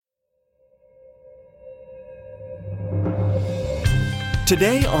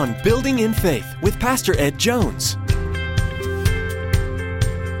Today on Building in Faith with Pastor Ed Jones.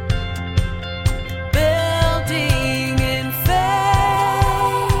 Building in Faith.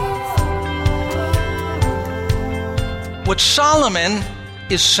 What Solomon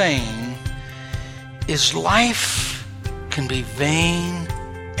is saying is life can be vain,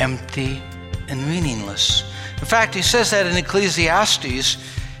 empty, and meaningless. In fact, he says that in Ecclesiastes.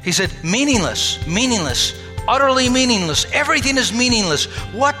 He said, meaningless, utterly meaningless. Everything is meaningless.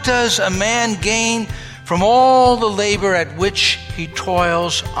 What does a man gain from all the labor at which he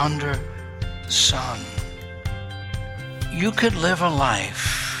toils under the sun? You could live a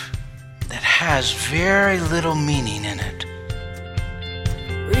life that has very little meaning in it.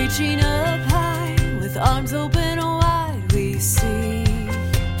 Reaching up high with arms open wide, we see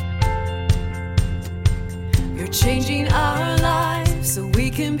you're changing our lives so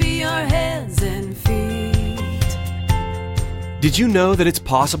we can be your hands and feet. Did you know that it's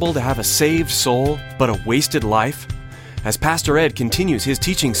possible to have a saved soul but a wasted life? As Pastor Ed continues his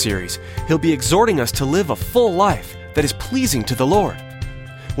teaching series, he'll be exhorting us to live a full life that is pleasing to the Lord.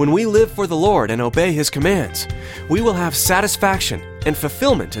 When we live for the Lord and obey His commands, we will have satisfaction and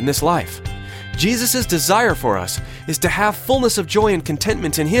fulfillment in this life. Jesus' desire for us is to have fullness of joy and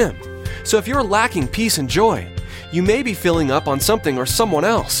contentment in Him. So if you're lacking peace and joy, you may be filling up on something or someone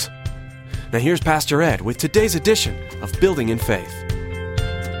else. Now here's Pastor Ed with today's edition of Building in Faith.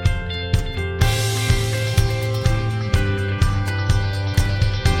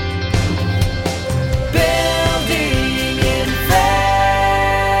 Building in Faith.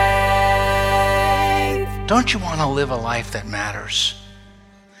 Don't you want to live a life that matters,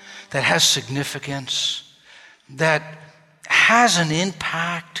 that has significance, that has an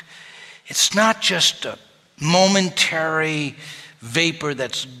impact? It's not just a momentary vapor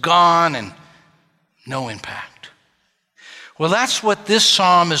that's gone and no impact. Well, that's what this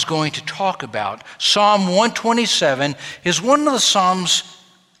psalm is going to talk about. Psalm 127 is one of the psalms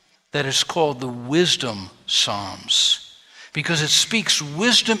that is called the wisdom psalms because it speaks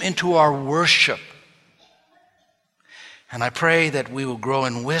wisdom into our worship. And I pray that we will grow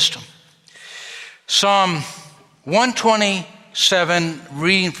in wisdom. Psalm 127,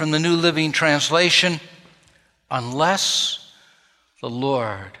 reading from the New Living Translation, unless the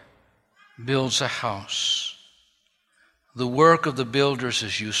Lord builds a house, the work of the builders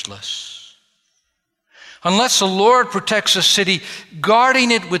is useless. Unless the Lord protects a city, guarding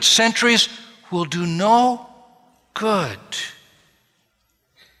it with sentries will do no good.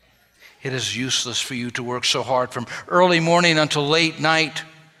 It is useless for you to work so hard from early morning until late night,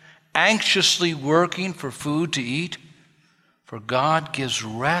 anxiously working for food to eat, for God gives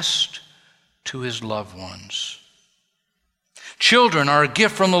rest to His loved ones. Children are a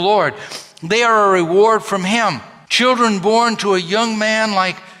gift from the Lord. They are a reward from Him. Children born to a young man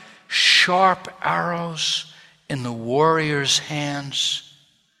like sharp arrows in the warrior's hands.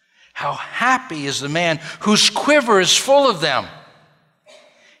 How happy is the man whose quiver is full of them.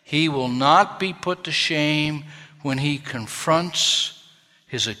 He will not be put to shame when he confronts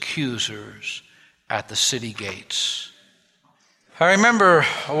his accusers at the city gates. I remember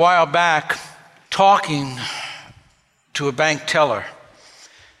a while back talking to a bank teller,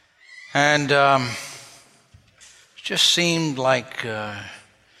 and it just seemed like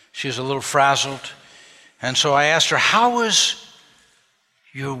she was a little frazzled. And so I asked her, how was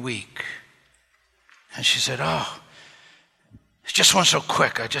your week? And she said, oh, it just went so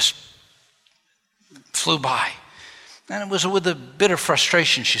quick. I just flew by. And it was with a bit of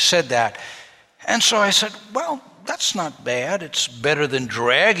frustration she said that. And so I said, well, that's not bad. It's better than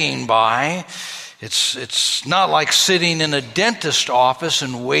dragging by. It's not like sitting in a dentist office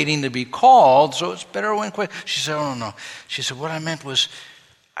and waiting to be called, so it's better when quick. She said, oh, no. She said, what I meant was,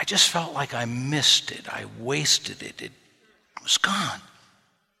 I just felt like I missed it. I wasted it. It was gone.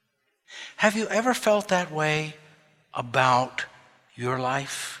 Have you ever felt that way about your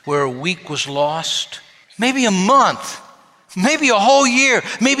life, where a week was lost? Maybe a month, maybe a whole year,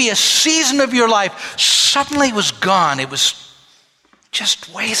 maybe a season of your life suddenly was gone. It was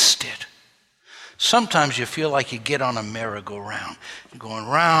just wasted. Sometimes you feel like you get on a merry-go-round, going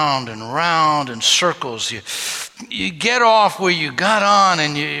round and round in circles. You get off where you got on,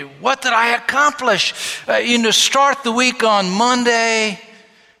 and what did I accomplish? Start the week on Monday,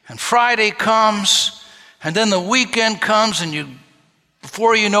 and Friday comes, and then the weekend comes, and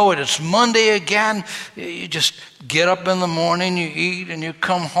before you know it, it's Monday again. You just get up in the morning, you eat, and you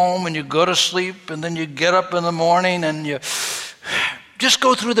come home, and you go to sleep, and then you get up in the morning, and you just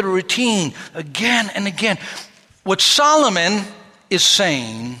go through the routine again and again. What Solomon is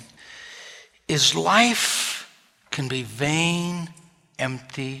saying is life can be vain,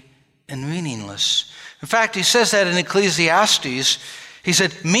 empty and meaningless. In fact, he says that in Ecclesiastes. He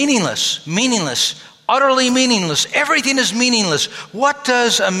said, meaningless, meaningless, utterly meaningless. Everything is meaningless. What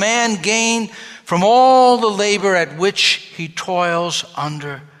does a man gain from all the labor at which he toils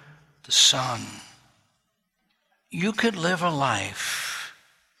under the sun? You could live a life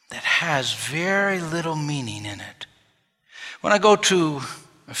that has very little meaning in it. When I go to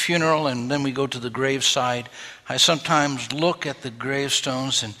a funeral and then we go to the graveside, I sometimes look at the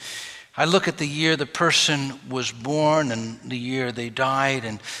gravestones and I look at the year the person was born and the year they died,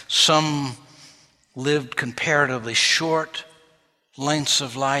 and some lived comparatively short lengths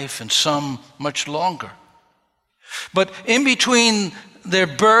of life and some much longer. But in between their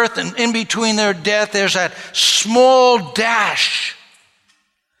birth and in between their death, there's that small dash,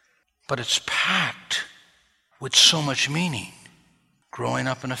 but it's packed with so much meaning. Growing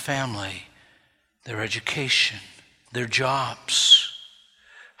up in a family, their education, their jobs,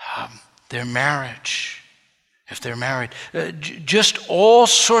 their marriage, if they're married, just all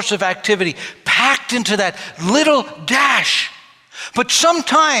sorts of activity packed into that little dash. But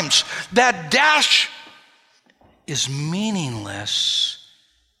sometimes that dash is meaningless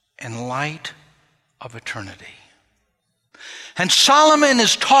in light of eternity. And Solomon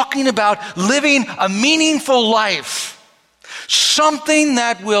is talking about living a meaningful life, something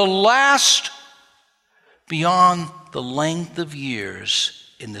that will last beyond the length of years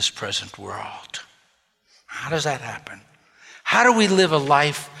in this present world. How does that happen? How do we live a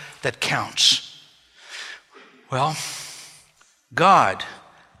life that counts? Well, God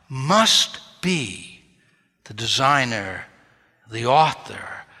must be the designer, the author,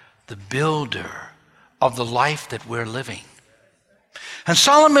 the builder of the life that we're living. And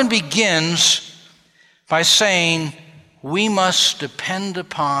Solomon begins by saying, we must depend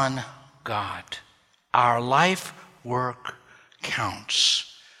upon God. Our life work counts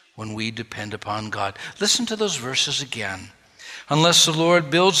when we depend upon God. Listen to those verses again. Unless the Lord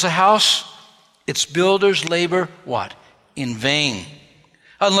builds the house, its builders labor what? In vain.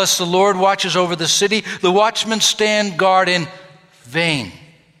 Unless the Lord watches over the city, the watchmen stand guard in vain.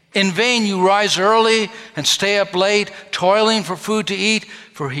 In vain you rise early and stay up late, toiling for food to eat,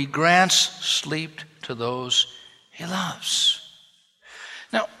 for he grants sleep to those he loves.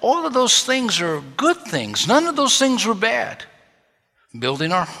 Now, all of those things are good things. None of those things were bad.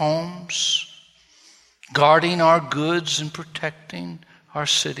 Building our homes, guarding our goods and protecting our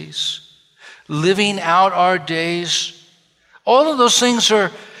cities, living out our days. All of those things are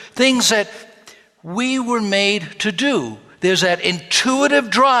things that we were made to do. There's that intuitive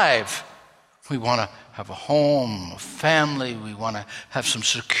drive. We want to have a home, a family. We want to have some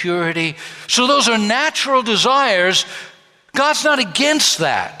security. So those are natural desires. God's not against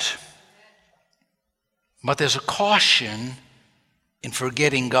that. But there's a caution in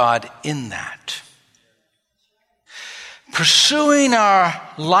forgetting God in that. Pursuing our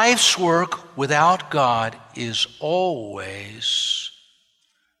life's work without God is always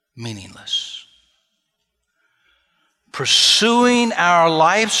meaningless. Pursuing our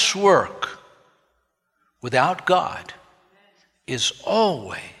life's work without God is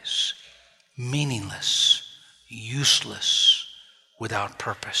always meaningless, useless, without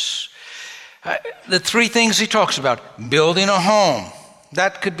purpose. The three things he talks about: building a home.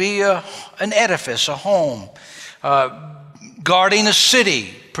 That could be an edifice, a home. Guarding a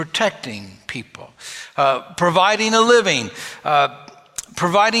city, protecting people. Providing a living.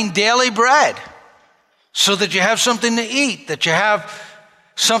 Providing daily bread so that you have something to eat, that you have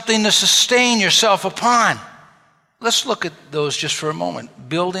something to sustain yourself upon. Let's look at those just for a moment.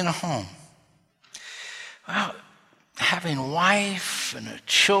 Building a home. Well, having a wife and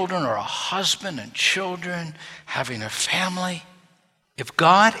children, or a husband and children, having a family. If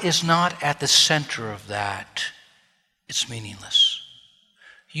God is not at the center of that, it's meaningless.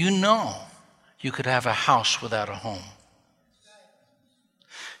 You know you could have a house without a home.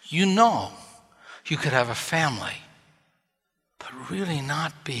 You know you could have a family, but really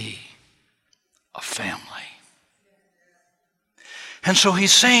not be a family. And so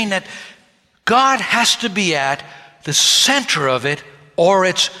he's saying that God has to be at the center of it, or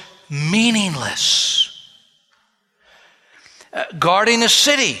it's meaningless. Guarding a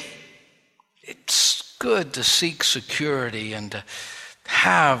city. It's good to seek security and to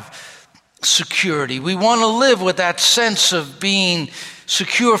have security. We want to live with that sense of being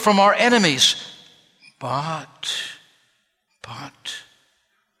secure from our enemies. But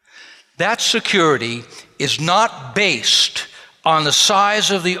that security is not based on the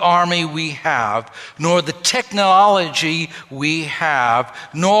size of the army we have, nor the technology we have,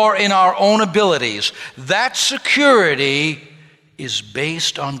 nor in our own abilities. That security is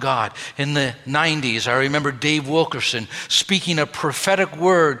based on God. In the 90s, I remember Dave Wilkerson speaking a prophetic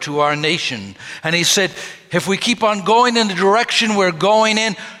word to our nation. And he said, if we keep on going in the direction we're going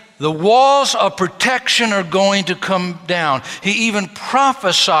in, the walls of protection are going to come down. He even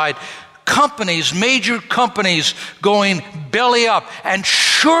prophesied companies, major companies, going belly up. And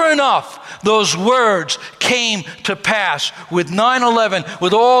sure enough, those words came to pass with 9/11,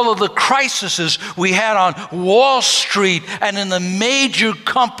 with all of the crises we had on Wall Street and in the major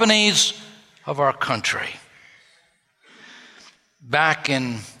companies of our country. Back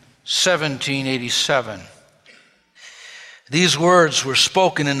in 1787, these words were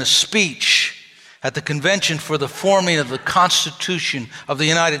spoken in a speech at the convention for the forming of the Constitution of the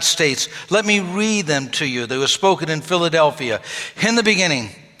United States. Let me read them to you. They were spoken in Philadelphia. In the beginning,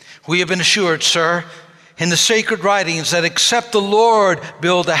 we have been assured, sir, in the sacred writings that except the Lord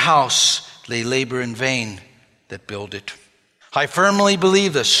build a house, they labor in vain that build it. I firmly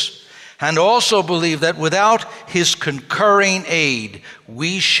believe this, and also believe that without his concurring aid,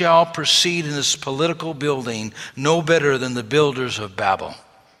 we shall proceed in this political building no better than the builders of Babel.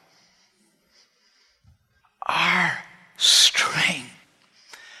 Our strength,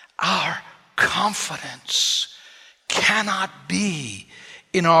 our confidence cannot be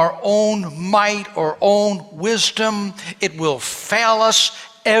in our own might or own wisdom. It will fail us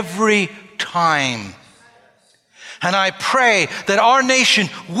every time. And I pray that our nation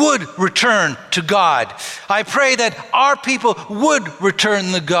would return to God. I pray that our people would return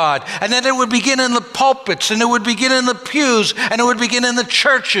to God, and that it would begin in the pulpits, and it would begin in the pews, and it would begin in the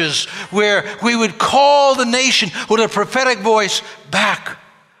churches, where we would call the nation with a prophetic voice back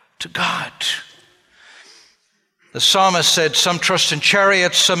to God. The psalmist said, some trust in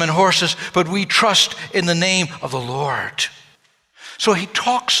chariots, some in horses, but we trust in the name of the Lord. So he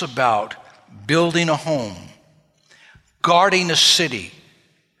talks about building a home, guarding a city,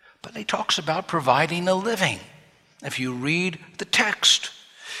 but he talks about providing a living. If you read the text,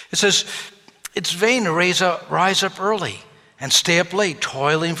 it says, it's vain to rise up early and stay up late,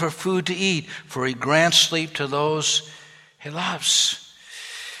 toiling for food to eat, for he grants sleep to those he loves.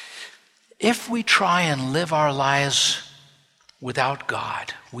 If we try and live our lives without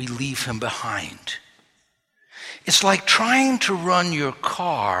God, we leave him behind. It's like trying to run your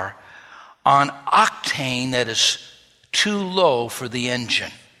car on octane that is too low for the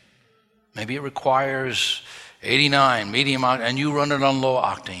engine. Maybe it requires 89, medium octane, and you run it on low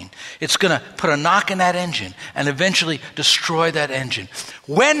octane. It's going to put a knock in that engine and eventually destroy that engine.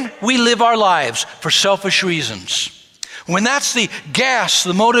 When we live our lives for selfish reasons, when that's the gas,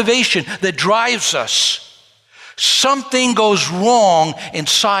 the motivation that drives us, something goes wrong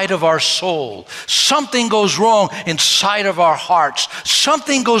inside of our soul. Something goes wrong inside of our hearts.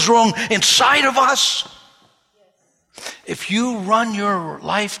 Something goes wrong inside of us. If you run your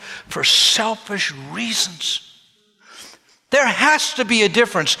life for selfish reasons, there has to be a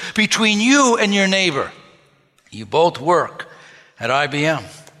difference between you and your neighbor. You both work at IBM.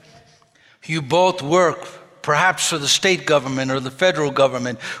 You both work perhaps for the state government or the federal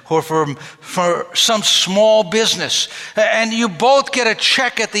government or for some small business. And you both get a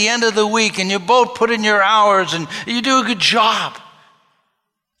check at the end of the week, and you both put in your hours and you do a good job.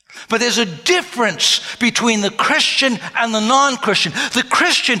 But there's a difference between the Christian and the non-Christian. The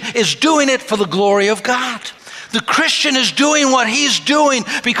Christian is doing it for the glory of God. The Christian is doing what he's doing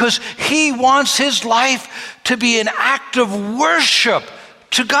because he wants his life to be an act of worship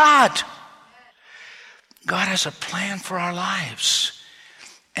to God. God has a plan for our lives,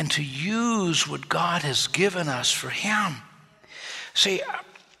 and to use what God has given us for him. See,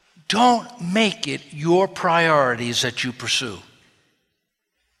 don't make it your priorities that you pursue.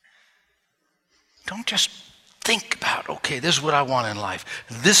 Don't just think about, okay, this is what I want in life.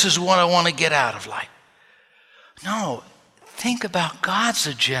 This is what I want to get out of life. No, think about God's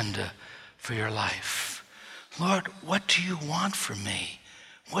agenda for your life. Lord, what do you want from me?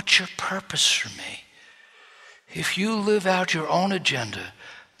 What's your purpose for me? If you live out your own agenda,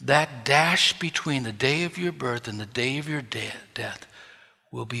 that dash between the day of your birth and the day of your death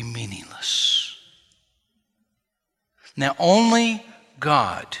will be meaningless. Now, only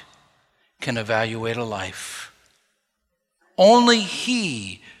God can evaluate a life. Only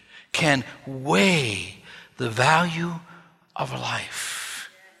he can weigh the value of a life.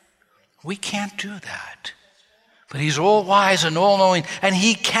 We can't do that. But he's all wise and all knowing, and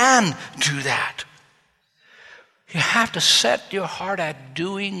he can do that. You have to set your heart at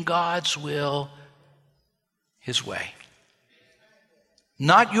doing God's will his way.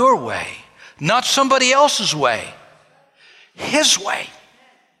 Not your way, not somebody else's way, his way.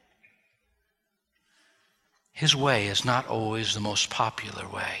 His way is not always the most popular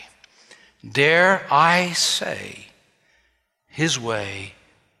way. Dare I say, his way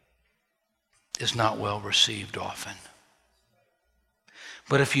is not well received often.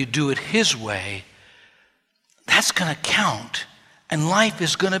 But if you do it his way, that's going to count, and life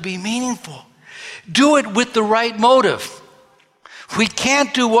is going to be meaningful. Do it with the right motive. We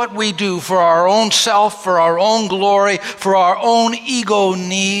can't do what we do for our own self, for our own glory, for our own ego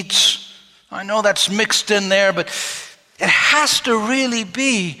needs. I know that's mixed in there, but it has to really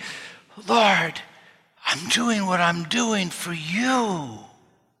be, Lord, I'm doing what I'm doing for you.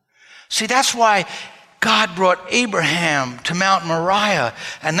 See, that's why God brought Abraham to Mount Moriah,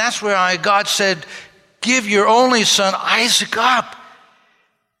 and that's where God said, give your only son Isaac up.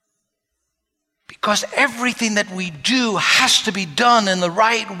 Because everything that we do has to be done in the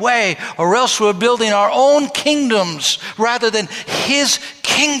right way, or else we're building our own kingdoms rather than his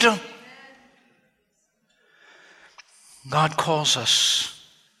kingdom. God calls us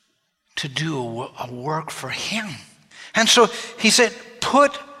to do a work for him. And so he said,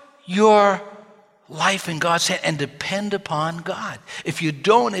 put your life in God's hand and depend upon God. If you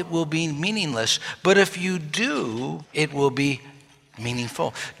don't, it will be meaningless. But if you do, it will be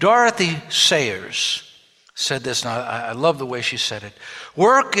meaningful. Dorothy Sayers said this, and I love the way she said it.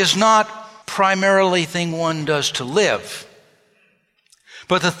 Work is not primarily the thing one does to live,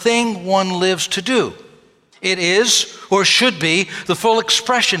 but the thing one lives to do. It is, or should be, the full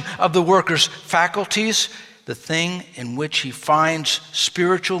expression of the worker's faculties, the thing in which he finds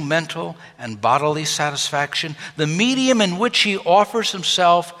spiritual, mental, and bodily satisfaction, the medium in which he offers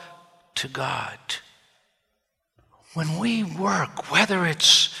himself to God. When we work, whether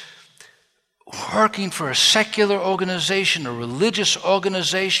it's working for a secular organization, a religious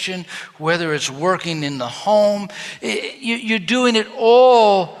organization, whether it's working in the home, you're doing it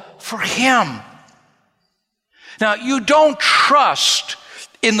all for him. Now, you don't trust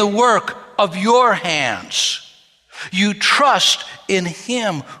in the work of your hands. You trust in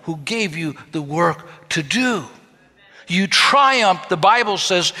him who gave you the work to do. You triumph, the Bible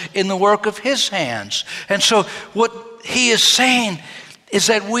says, in the work of his hands. And so what he is saying is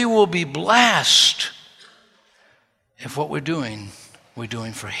that we will be blessed if what we're doing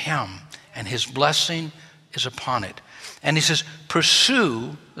for him. And his blessing is upon it. And he says,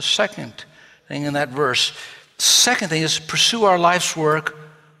 pursue, the second thing in that verse, second thing is pursue our life's work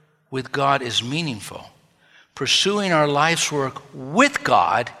with God is meaningful. Pursuing our life's work with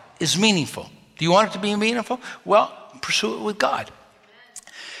God is meaningful. Do you want it to be meaningful? Well, pursue it with God.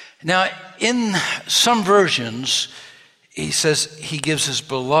 Now, in some versions, he says he gives his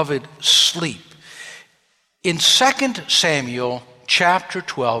beloved sleep. In 2 Samuel chapter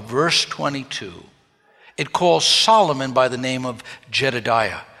 12, verse 22, it calls Solomon by the name of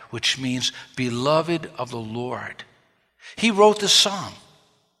Jedediah, which means beloved of the Lord. He wrote this song.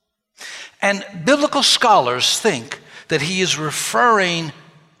 And biblical scholars think that he is referring,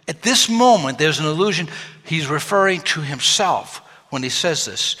 at this moment, there's an allusion, he's referring to himself when he says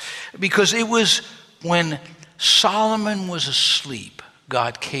this. Because it was when Solomon was asleep,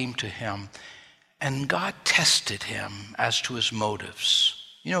 God came to him, and God tested him as to his motives.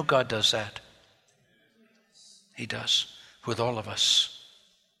 You know God does that. He does with all of us.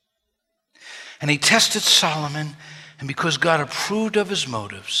 And he tested Solomon, and because God approved of his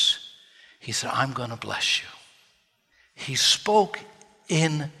motives, he said, I'm going to bless you. He spoke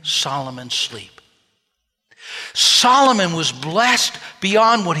in Solomon's sleep. Solomon was blessed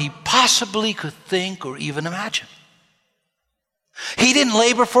beyond what he possibly could think or even imagine. He didn't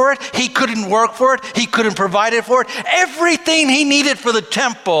labor for it. He couldn't work for it. He couldn't provide it for it. Everything he needed for the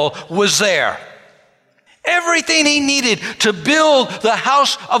temple was there. Everything he needed to build the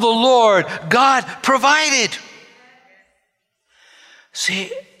house of the Lord, God provided.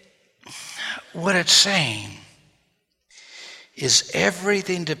 See, what it's saying is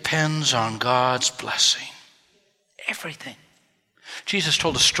everything depends on God's blessing. Everything. Jesus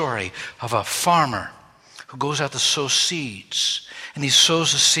told a story of a farmer who goes out to sow seeds. And he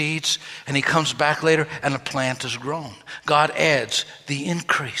sows the seeds, and he comes back later, and the plant is grown. God adds the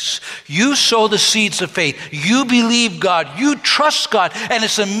increase. You sow the seeds of faith. You believe God. You trust God. And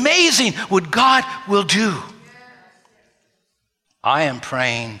it's amazing what God will do. I am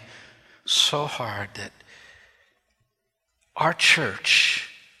praying so hard that our church,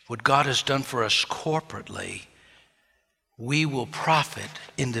 what God has done for us corporately, we will profit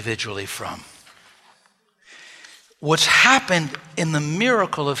individually from. What's happened in the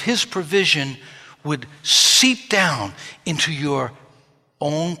miracle of his provision would seep down into your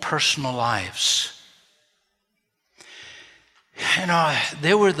own personal lives. You know,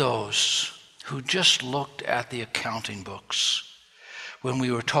 there were those who just looked at the accounting books when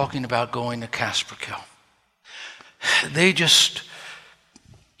we were talking about going to Kasperkill. They just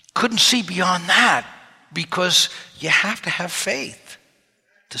couldn't see beyond that, because you have to have faith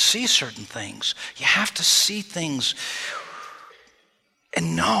to see certain things. You have to see things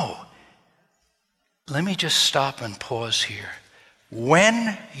and know. Let me just stop and pause here.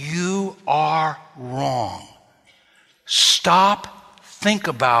 When you are wrong, stop, think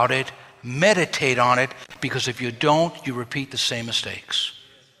about it, meditate on it, because if you don't, you repeat the same mistakes.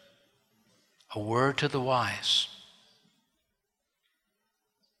 A word to the wise.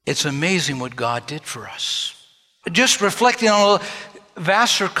 It's amazing what God did for us. Just reflecting on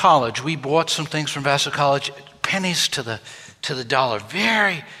Vassar College, we bought some things from Vassar College, pennies to the dollar.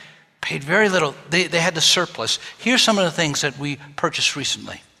 Paid very little. They had the surplus. Here's some of the things that we purchased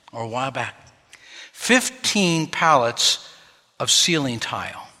recently, or a while back. 15 pallets of ceiling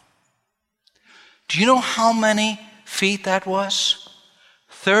tile. Do you know how many feet that was?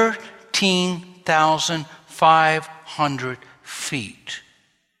 13,500 feet.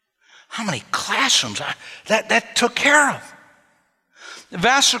 How many classrooms that took care of?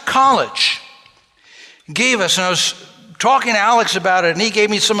 Vassar College gave us, and I was talking to Alex about it, and he gave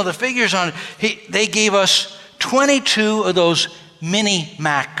me some of the figures on it. They gave us 22 of those mini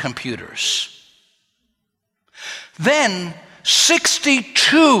Mac computers. Then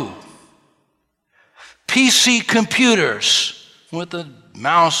 62 PC computers with the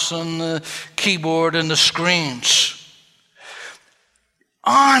mouse and the keyboard and the screens.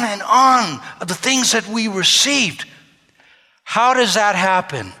 On and on of the things that we received. How does that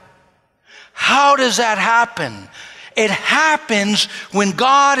happen? How does that happen? It happens when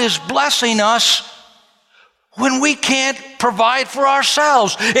God is blessing us when we can't provide for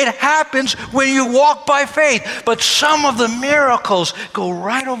ourselves. It happens when you walk by faith. But some of the miracles go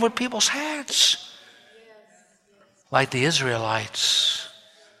right over people's heads. Like the Israelites,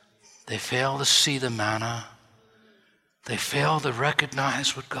 they fail to see the manna. They fail to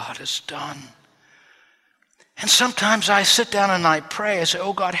recognize what God has done. And sometimes I sit down and I pray. I say,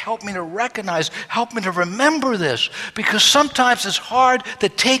 oh God, help me to recognize, help me to remember this. Because sometimes it's hard to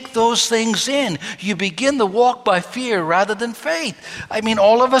take those things in. You begin to walk by fear rather than faith. I mean,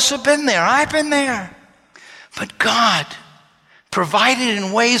 all of us have been there. I've been there. But God provided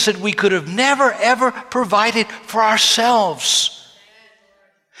in ways that we could have never, ever provided for ourselves.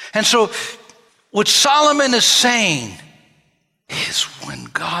 And so what Solomon is saying is when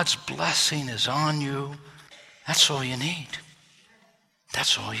God's blessing is on you, that's all you need.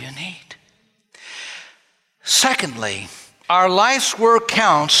 That's all you need. Secondly, our life's work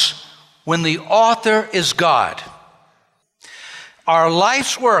counts when the author is God. Our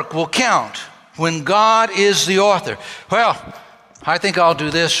life's work will count when God is the author. Well, I think I'll do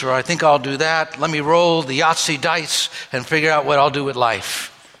this or I think I'll do that. Let me roll the Yahtzee dice and figure out what I'll do with life.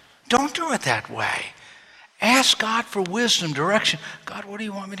 Don't do it that way. Ask God for wisdom, direction. God, what do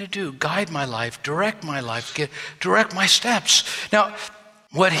you want me to do? Guide my life, direct my life, direct my steps. Now,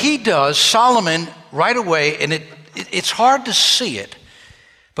 what he does, Solomon, right away, and it's hard to see it,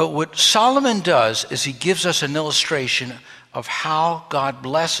 but what Solomon does is he gives us an illustration of how God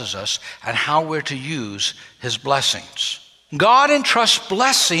blesses us and how we're to use his blessings. God entrusts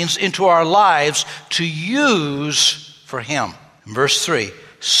blessings into our lives to use for him. In verse 3,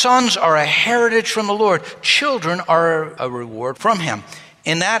 sons are a heritage from the Lord. Children are a reward from him.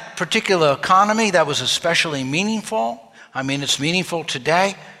 In that particular economy, that was especially meaningful. I mean, it's meaningful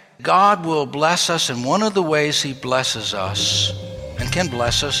today. God will bless us, and one of the ways he blesses us and can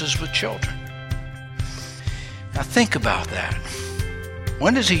bless us is with children. Now think about that.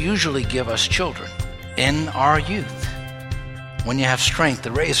 When does he usually give us children? In our youth, when you have strength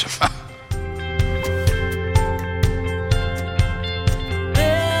to raise them.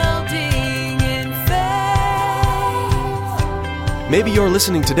 Maybe you're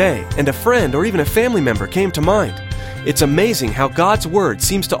listening today and a friend or even a family member came to mind. It's amazing how God's Word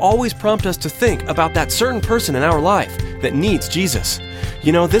seems to always prompt us to think about that certain person in our life that needs Jesus.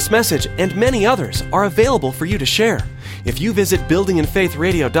 You know, this message and many others are available for you to share. If you visit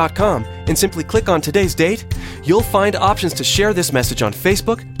buildinginfaithradio.com and simply click on today's date, you'll find options to share this message on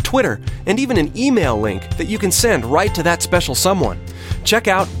Facebook, Twitter, and even an email link that you can send right to that special someone. Check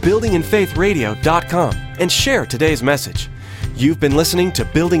out buildinginfaithradio.com and share today's message. You've been listening to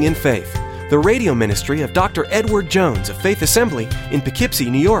Building in Faith, the radio ministry of Dr. Edward Jones of Faith Assembly in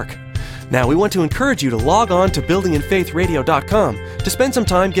Poughkeepsie, New York. Now, we want to encourage you to log on to buildinginfaithradio.com to spend some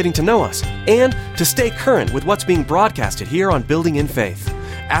time getting to know us and to stay current with what's being broadcasted here on Building in Faith.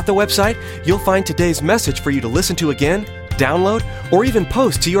 At the website, you'll find today's message for you to listen to again, download, or even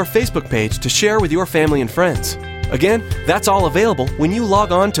post to your Facebook page to share with your family and friends. Again, that's all available when you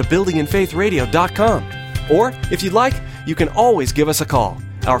log on to buildinginfaithradio.com. Or, if you'd like, you can always give us a call.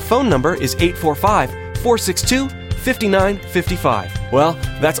 Our phone number is 845-462-5955. Well,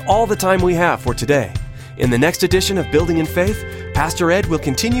 that's all the time we have for today. In the next edition of Building in Faith, Pastor Ed will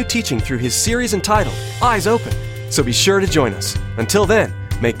continue teaching through his series entitled Eyes Open. So be sure to join us. Until then,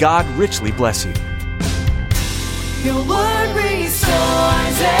 may God richly bless you. Your word restores.